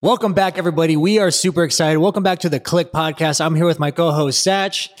Welcome back, everybody. We are super excited. Welcome back to the Click Podcast. I'm here with my co-host,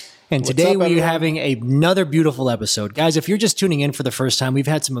 Satch. And today we're having another beautiful episode. Guys, if you're just tuning in for the first time, we've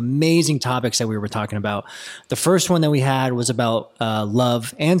had some amazing topics that we were talking about. The first one that we had was about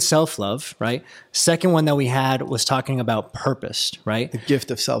love and self-love, right? Second one that we had was talking about purpose, right? The gift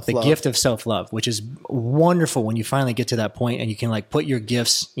of self-love. The gift of self-love, which is wonderful when you finally get to that point and you can like put your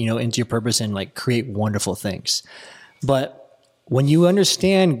gifts, into your purpose and like create wonderful things. But when you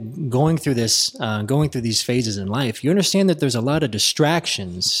understand going through these phases in life, you understand that there's a lot of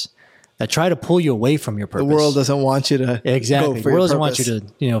distractions that try to pull you away from your purpose. The world doesn't want you to exactly. Go for the world doesn't purpose.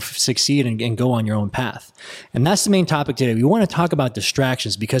 want you to succeed and go on your own path. And that's the main topic today. We want to talk about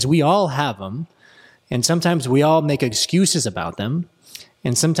distractions because we all have them, and sometimes we all make excuses about them,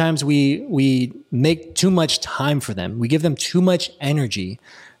 and sometimes we make too much time for them. We give them too much energy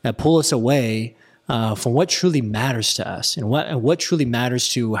that pull us away from what truly matters to us and what truly matters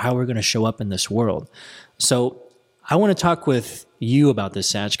to how we're going to show up in this world. So I want to talk with you about this,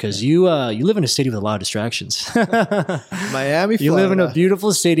 Satch, because you live in a city with a lot of distractions. Miami, Florida. You live in a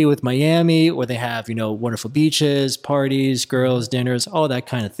beautiful city with Miami where they have, wonderful beaches, parties, girls, dinners, all that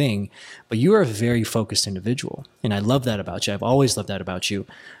kind of thing. But you are a very focused individual. And I love that about you. I've always loved that about you.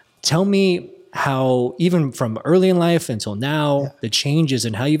 Tell me how, even from early in life until now, the changes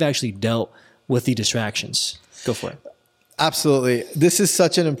and how you've actually dealt with the distractions. Go for it. Absolutely. This is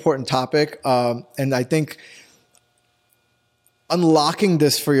such an important topic. And I think unlocking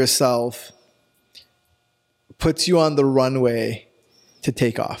this for yourself puts you on the runway to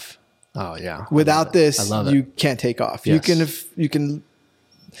take off. Oh yeah. Without this, you it. can't take off. Yes. You can,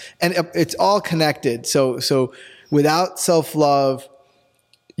 and it's all connected. So without self-love,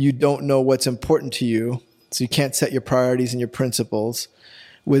 you don't know what's important to you. So you can't set your priorities and your principles.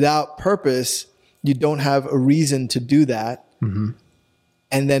 Without purpose, you don't have a reason to do that. Mm-hmm.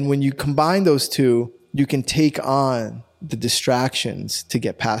 And then when you combine those two, you can take on the distractions to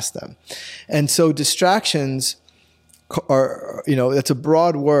get past them. And so distractions are, that's a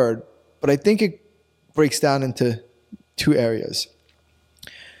broad word, but I think it breaks down into two areas.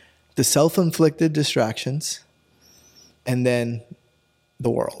 The self-inflicted distractions and then the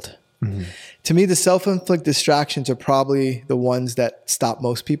world. Mm-hmm. To me, the self-inflicted distractions are probably the ones that stop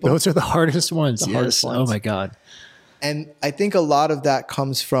most people. Those are the hardest ones. Hardest ones. Oh my God. And I think a lot of that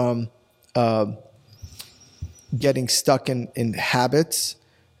comes from getting stuck in habits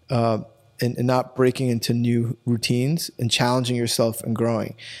and not breaking into new routines and challenging yourself and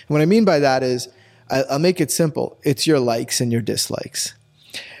growing. And what I mean by that is, I'll make it simple. It's your likes and your dislikes.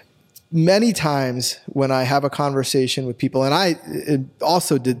 Many times when I have a conversation with people, and I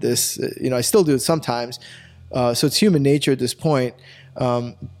also did this, I still do it sometimes. So it's human nature at this point.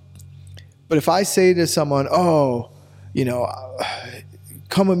 But if I say to someone, come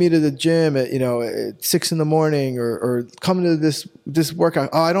with me to the gym at 6 a.m. or come to this workout.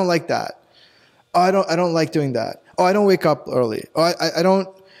 Oh, I don't like that. Oh, I don't like doing that. Oh, I don't wake up early. Oh, I don't.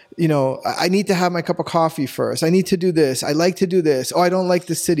 I need to have my cup of coffee first. I need to do this. I like to do this. Oh, I don't like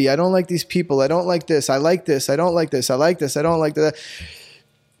the city. I don't like these people. I don't like this. I like this. I don't like this. I like this. I don't like that.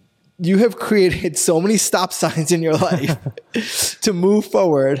 You have created so many stop signs in your life to move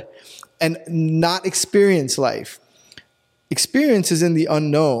forward and not experience life. Experience is in the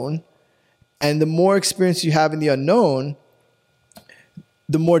unknown. And the more experience you have in the unknown,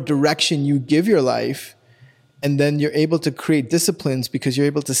 the more direction you give your life. And then you're able to create disciplines because you're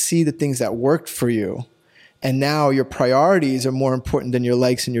able to see the things that worked for you. And now your priorities are more important than your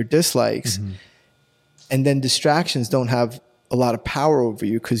likes and your dislikes. Mm-hmm. And then distractions don't have a lot of power over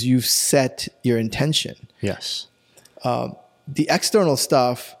you because you've set your intention. Yes. The external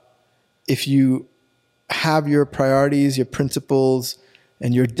stuff, if you have your priorities, your principles,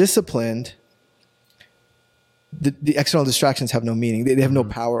 and you're disciplined, the external distractions have no meaning. They have no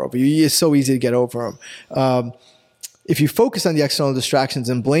power over you. It's so easy to get over them. If you focus on the external distractions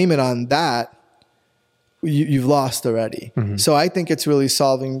and blame it on that, you've lost already. Mm-hmm. So I think it's really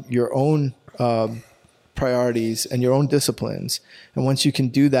solving your own priorities and your own disciplines. And once you can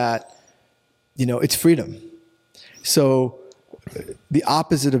do that, it's freedom. So the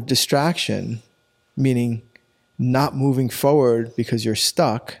opposite of distraction, meaning not moving forward because you're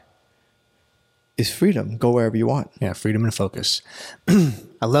stuck, is freedom. Go wherever you want. Yeah, freedom and focus.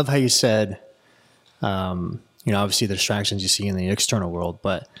 I love how you said, obviously the distractions you see in the external world,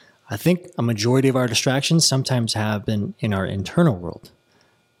 but I think a majority of our distractions sometimes have been in our internal world,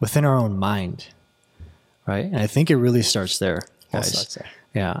 within our own mind, right? And I think it really starts there, guys.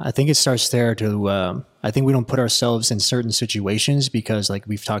 Yeah, I think it starts there I think we don't put ourselves in certain situations because, like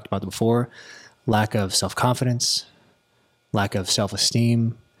we've talked about before, lack of self-confidence, lack of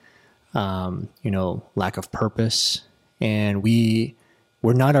self-esteem, lack of purpose. And we're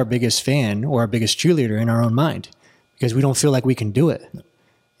not our biggest fan or our biggest cheerleader in our own mind because we don't feel like we can do it.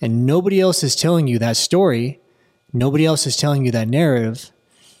 And nobody else is telling you that story. Nobody else is telling you that narrative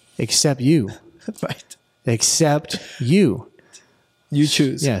except you. Right. Except you. You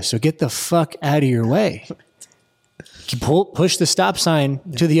choose. Yeah. So get the fuck out of your way. Push the stop sign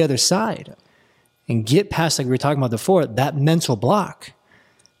to the other side and get past, like we were talking about before, that mental block.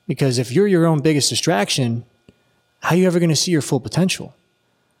 Because if you're your own biggest distraction, how are you ever going to see your full potential?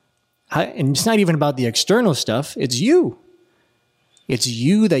 And it's not even about the external stuff. It's you. It's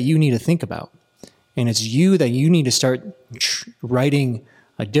you that you need to think about. And it's you that you need to start writing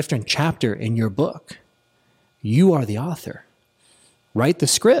a different chapter in your book. You are the author. Write the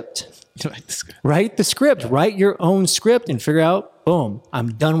script. Write the script. Write your own script and figure out, boom,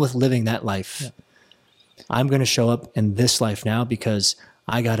 I'm done with living that life. Yeah. I'm going to show up in this life now because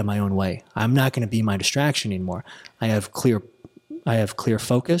I got in my own way. I'm not going to be my distraction anymore. I have clear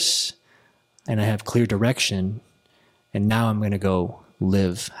focus and I have clear direction. And now I'm going to go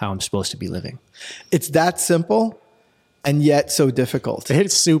live how I'm supposed to be living. It's that simple and yet so difficult.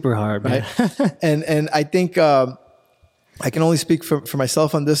 It's super hard, man. Right? and I think I can only speak for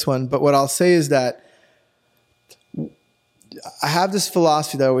myself on this one, but what I'll say is that I have this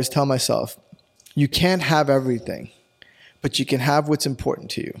philosophy that I always tell myself, you can't have everything, but you can have what's important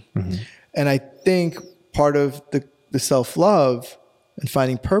to you. Mm-hmm. And I think part of the self-love and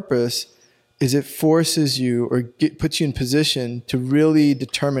finding purpose is it forces you or puts you in position to really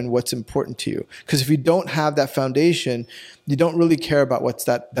determine what's important to you. Because if you don't have that foundation, you don't really care about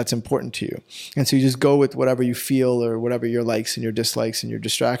that's important to you. And so you just go with whatever you feel or whatever your likes and your dislikes and your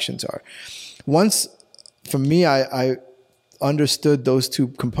distractions are. Once, for me, I understood those two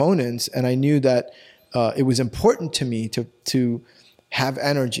components and I knew that it was important to me to have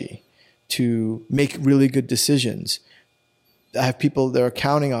energy, to make really good decisions. I have people that are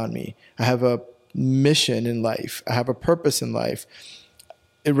counting on me. I have a mission in life. I have a purpose in life.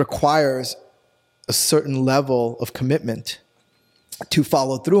 It requires a certain level of commitment to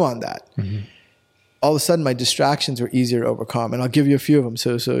follow through on that. Mm-hmm. All of a sudden, my distractions were easier to overcome. And I'll give you a few of them.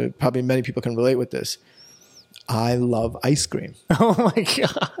 So probably many people can relate with this. I love ice cream. Oh my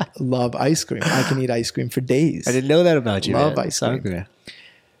God. Love ice cream. I can eat ice cream for days. I didn't know that about you. Love ice cream. Okay.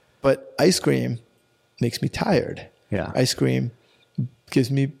 But ice cream makes me tired. Yeah. Ice cream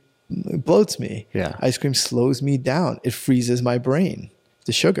bloats me. Yeah. Ice cream slows me down. It freezes my brain,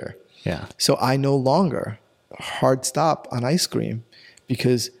 the sugar. Yeah. So I no longer hard stop on ice cream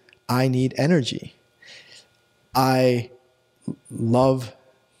because I need energy. I love,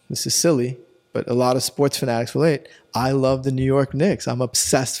 this is silly, but a lot of sports fanatics relate. I love the New York Knicks. I'm an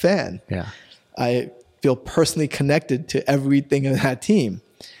obsessed fan. Yeah. I feel personally connected to everything in that team.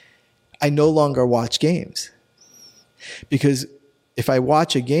 I no longer watch games. Because if I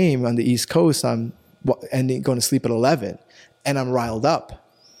watch a game on the East Coast, I'm going to sleep at 11 and I'm riled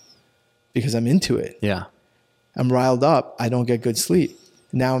up because I'm into it. Yeah. I'm riled up. I don't get good sleep.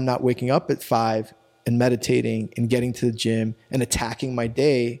 Now I'm not waking up at 5 and meditating and getting to the gym and attacking my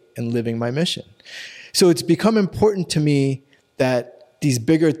day and living my mission. So it's become important to me that these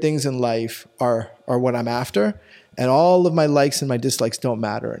bigger things in life are what I'm after, and all of my likes and my dislikes don't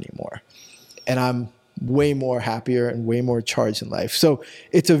matter anymore. And I'm way more happier and way more charged in life. So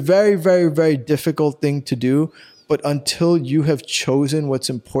it's a very, very, very difficult thing to do. But until you have chosen what's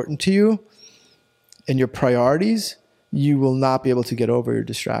important to you and your priorities, you will not be able to get over your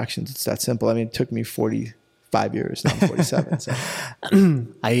distractions. It's that simple. I mean, it took me 45 years. Now I'm 47. So.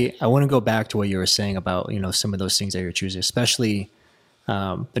 I want to go back to what you were saying about, some of those things that you're choosing, especially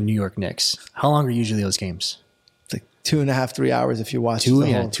the New York Knicks. How long are usually those games? It's like 2.5, 3 hours if you watch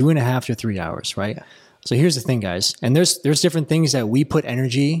 2.5 to 3 hours, right? Yeah. So here's the thing, guys. And there's different things that we put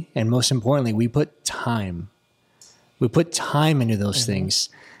energy, and most importantly, we put time. We put time into those things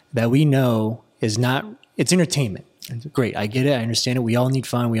that we know it's entertainment. Great. I get it. I understand it. We all need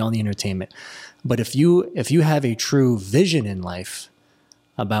fun. We all need entertainment. But if you have a true vision in life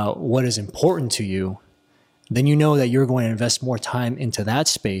about what is important to you, then you know that you're going to invest more time into that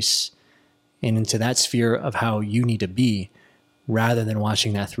space and into that sphere of how you need to be rather than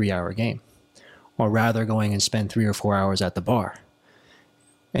watching that 3-hour game, or rather going and spend 3 or 4 hours at the bar.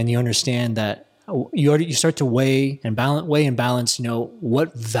 And you understand that you start to weigh and balance,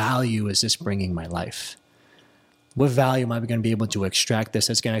 what value is this bringing my life? What value am I going to be able to extract that's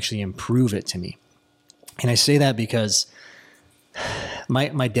going to actually improve it to me? And I say that because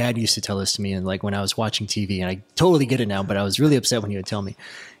my dad used to tell this to me, and like when I was watching TV, and I totally get it now, but I was really upset when he would tell me.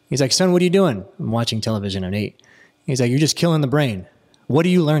 He's like, "Son, what are you doing?" I'm watching television at 8. He's like, "You're just killing the brain. What are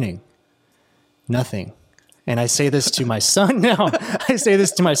you learning?" Nothing. And I say this to my son now. I say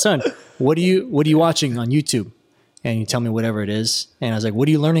this to my son. What are you watching on YouTube? And you tell me whatever it is. And I was like, what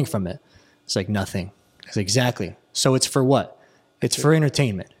are you learning from it? It's like, nothing. It's exactly. So it's for what? It's for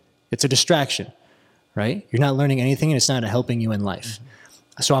entertainment. It's a distraction, right? You're not learning anything and it's not helping you in life.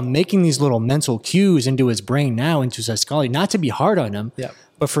 Mm-hmm. So I'm making these little mental cues into his brain now, into his psychology, not to be hard on him,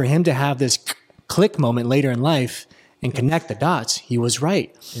 but for him to have this click moment later in life and connect the dots. He was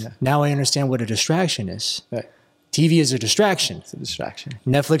right. Yeah. Now I understand what a distraction is. Right. TV is a distraction. It's a distraction.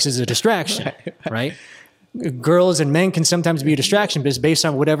 Netflix is a distraction, right? Girls and men can sometimes be a distraction, but it's based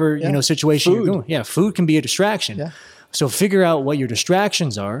on whatever situation you're going. Yeah, food can be a distraction. Yeah. So figure out what your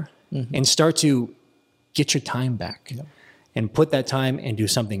distractions are and start to get your time back and put that time and do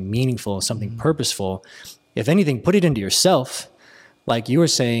something meaningful, something purposeful. If anything, put it into yourself. Like you were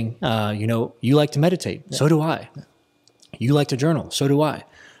saying, you like to meditate. Yeah. So do I. Yeah. You like to journal. So do I.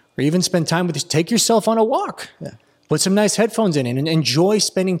 Or even spend time with take yourself on a walk. Yeah. Put some nice headphones in and enjoy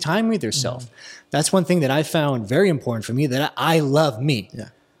spending time with yourself. That's one thing that I found very important for me, that I love me. Yeah.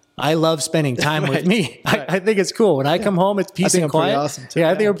 I love spending time with me. Right. I think it's cool. When I come home, it's peace and quiet. Awesome too,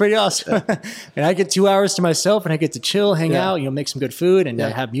 I think I'm pretty awesome. And I get 2 hours to myself and I get to chill, hang out, make some good food and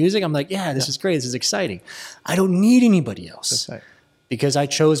have music. I'm like, this is great. This is exciting. I don't need anybody else because I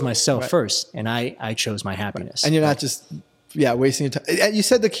chose myself first and I chose my happiness. And you're not just... wasting your time. You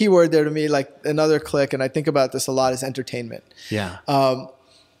said the key word there to me, like another click, and I think about this a lot, is entertainment. Yeah.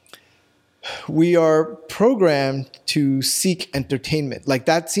 We are programmed to seek entertainment. Like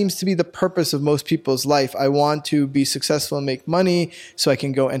that seems to be the purpose of most people's life. I want to be successful and make money so I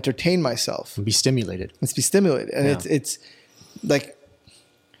can go entertain myself. And be stimulated. Let's be stimulated. And it's like,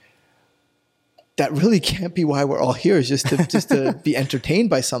 that really can't be why we're all here, is just to be entertained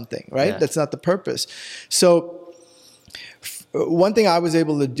by something, right? Yeah. That's not the purpose. So, one thing I was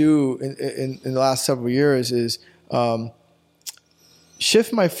able to do in the last several years is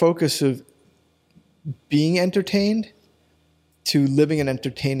shift my focus of being entertained to living an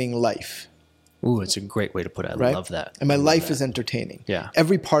entertaining life. Ooh, it's a great way to put it. I love that. And my life is entertaining. Yeah.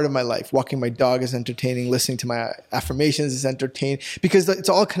 Every part of my life, walking my dog is entertaining, listening to my affirmations is entertaining, because it's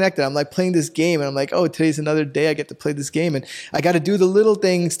all connected. I'm like playing this game and I'm like, oh, today's another day I get to play this game. And I got to do the little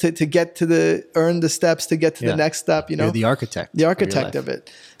things to get to earn the steps to get to the next step, You're the architect. The architect of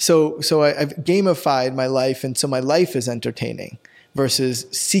it. So I've gamified my life. And so my life is entertaining versus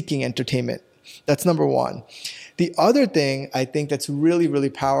seeking entertainment. That's number one. The other thing I think that's really, really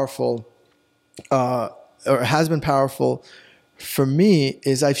powerful, or has been powerful for me,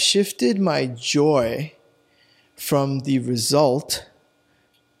 is I've shifted my joy from the result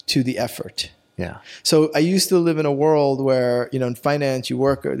to the effort. Yeah. So I used to live in a world where, in finance, you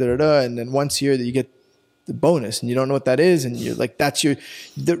work, and then once a year that you get the bonus and you don't know what that is. And you're like,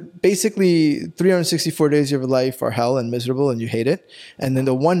 basically 364 days of your life are hell and miserable and you hate it. And then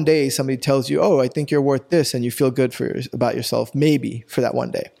the one day somebody tells you, oh, I think you're worth this, and you feel good about yourself, maybe for that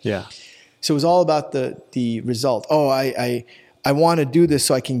one day. Yeah. So it was all about the result. Oh, I want to do this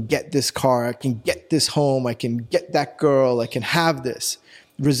so I can get this car, I can get this home, I can get that girl, I can have this.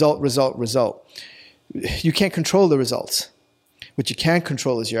 Result. You can't control the results. What you can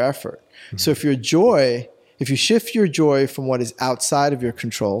control is your effort. Mm-hmm. So if you shift your joy from what is outside of your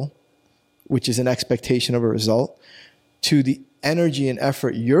control, which is an expectation of a result, to the energy and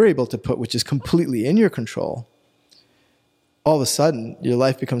effort you're able to put, which is completely in your control, all of a sudden your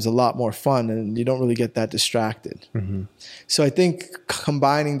life becomes a lot more fun and you don't really get that distracted. Mm-hmm. So I think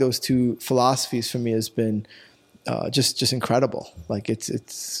combining those two philosophies for me has been just incredible. Like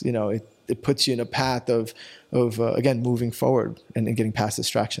it puts you in a path of again, moving forward and getting past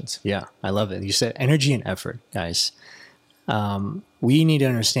distractions. Yeah, I love it. You said energy and effort, guys. We need to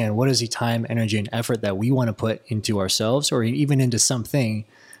understand what is the time, energy, and effort that we want to put into ourselves or even into something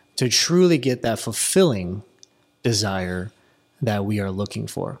to truly get that fulfilling desire that we are looking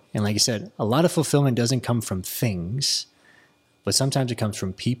for. And like you said, a lot of fulfillment doesn't come from things, but sometimes it comes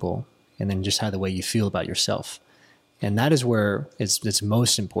from people and then just how the way you feel about yourself. And that is where it's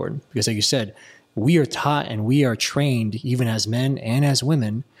most important, because like you said, we are taught and we are trained, even as men and as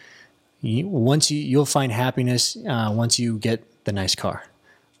women, you'll find happiness once you get the nice car,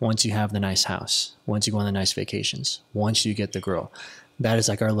 once you have the nice house, once you go on the nice vacations, once you get the girl. That is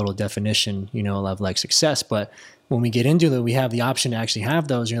like our little definition, of like success. But when we get into it, we have the option to actually have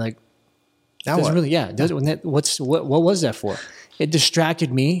those. You're like, now what? Really, what was that for? It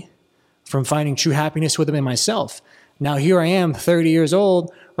distracted me from finding true happiness within myself. Now here I am, 30 years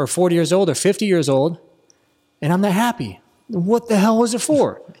old or 40 years old or 50 years old, and I'm not happy. What the hell was it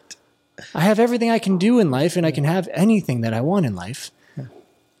for? I have everything I can do in life, and I can have anything that I want in life.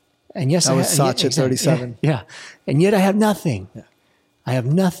 And yes, that was Sach at 37. Yeah. And yet I have nothing. Yeah. I have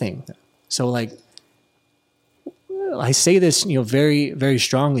nothing. Yeah. So like, I say this, very, very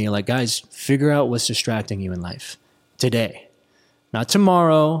strongly, like, guys, figure out what's distracting you in life today, not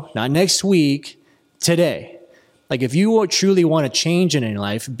tomorrow, not next week, today. Like, if you truly want to change in your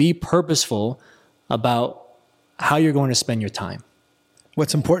life, be purposeful about how you're going to spend your time.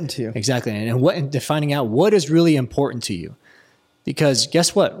 What's important to you. Exactly. And finding out what is really important to you. Because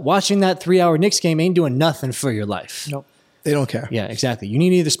guess what? Watching that 3-hour Knicks game ain't doing nothing for your life. Nope. They don't care. Yeah, exactly. You need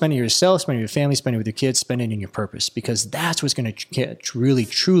to either spend it yourself, spend it with your family, spend it with your kids, spend it in your purpose, because that's what's going to really,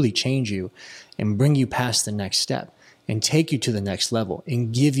 truly change you and bring you past the next step and take you to the next level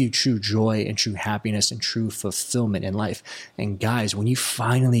and give you true joy and true happiness and true fulfillment in life. And guys, when you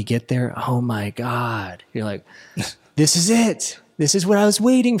finally get there, oh my God, you're like, this is it. This is what I was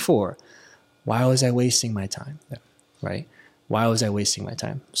waiting for. Why was I wasting my time? Yeah. Right? Why was I wasting my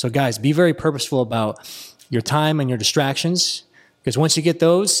time? So guys, be very purposeful about your time and your distractions, because once you get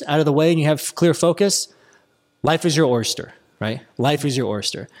those out of the way and you have clear focus, life is your oyster, right? Life is your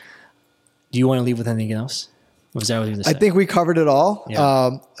oyster. Do you want to leave with anything else? Was that what you were going to say? I think we covered it all. Yeah.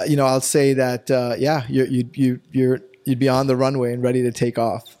 I'll say that, you'd be on the runway and ready to take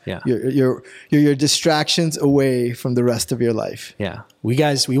off. Yeah. You're your distractions away from the rest of your life. Yeah. We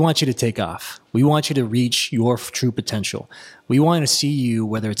want you to take off. We want you to reach your true potential. We want to see you,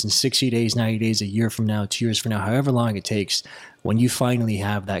 whether it's in 60 days, 90 days, a year from now, 2 years from now, however long it takes, when you finally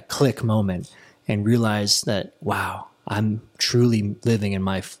have that click moment and realize that, wow, I'm truly living in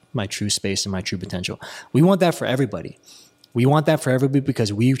my true space and my true potential. We want that for everybody. We want that for everybody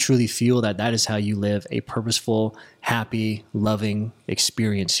because we truly feel that is how you live a purposeful, happy, loving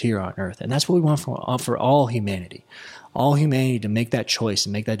experience here on earth. And that's what we want for all humanity. All humanity to make that choice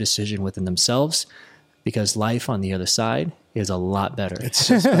and make that decision within themselves, because life on the other side is a lot better. It's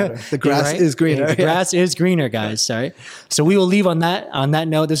just better. The grass is greener. The grass is greener, guys. Sorry. So we will leave on that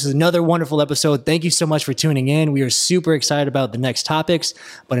note. This is another wonderful episode. Thank you so much for tuning in. We are super excited about the next topics.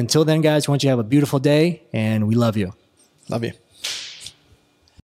 But until then, guys, we want you to have a beautiful day, and we love you. Love you.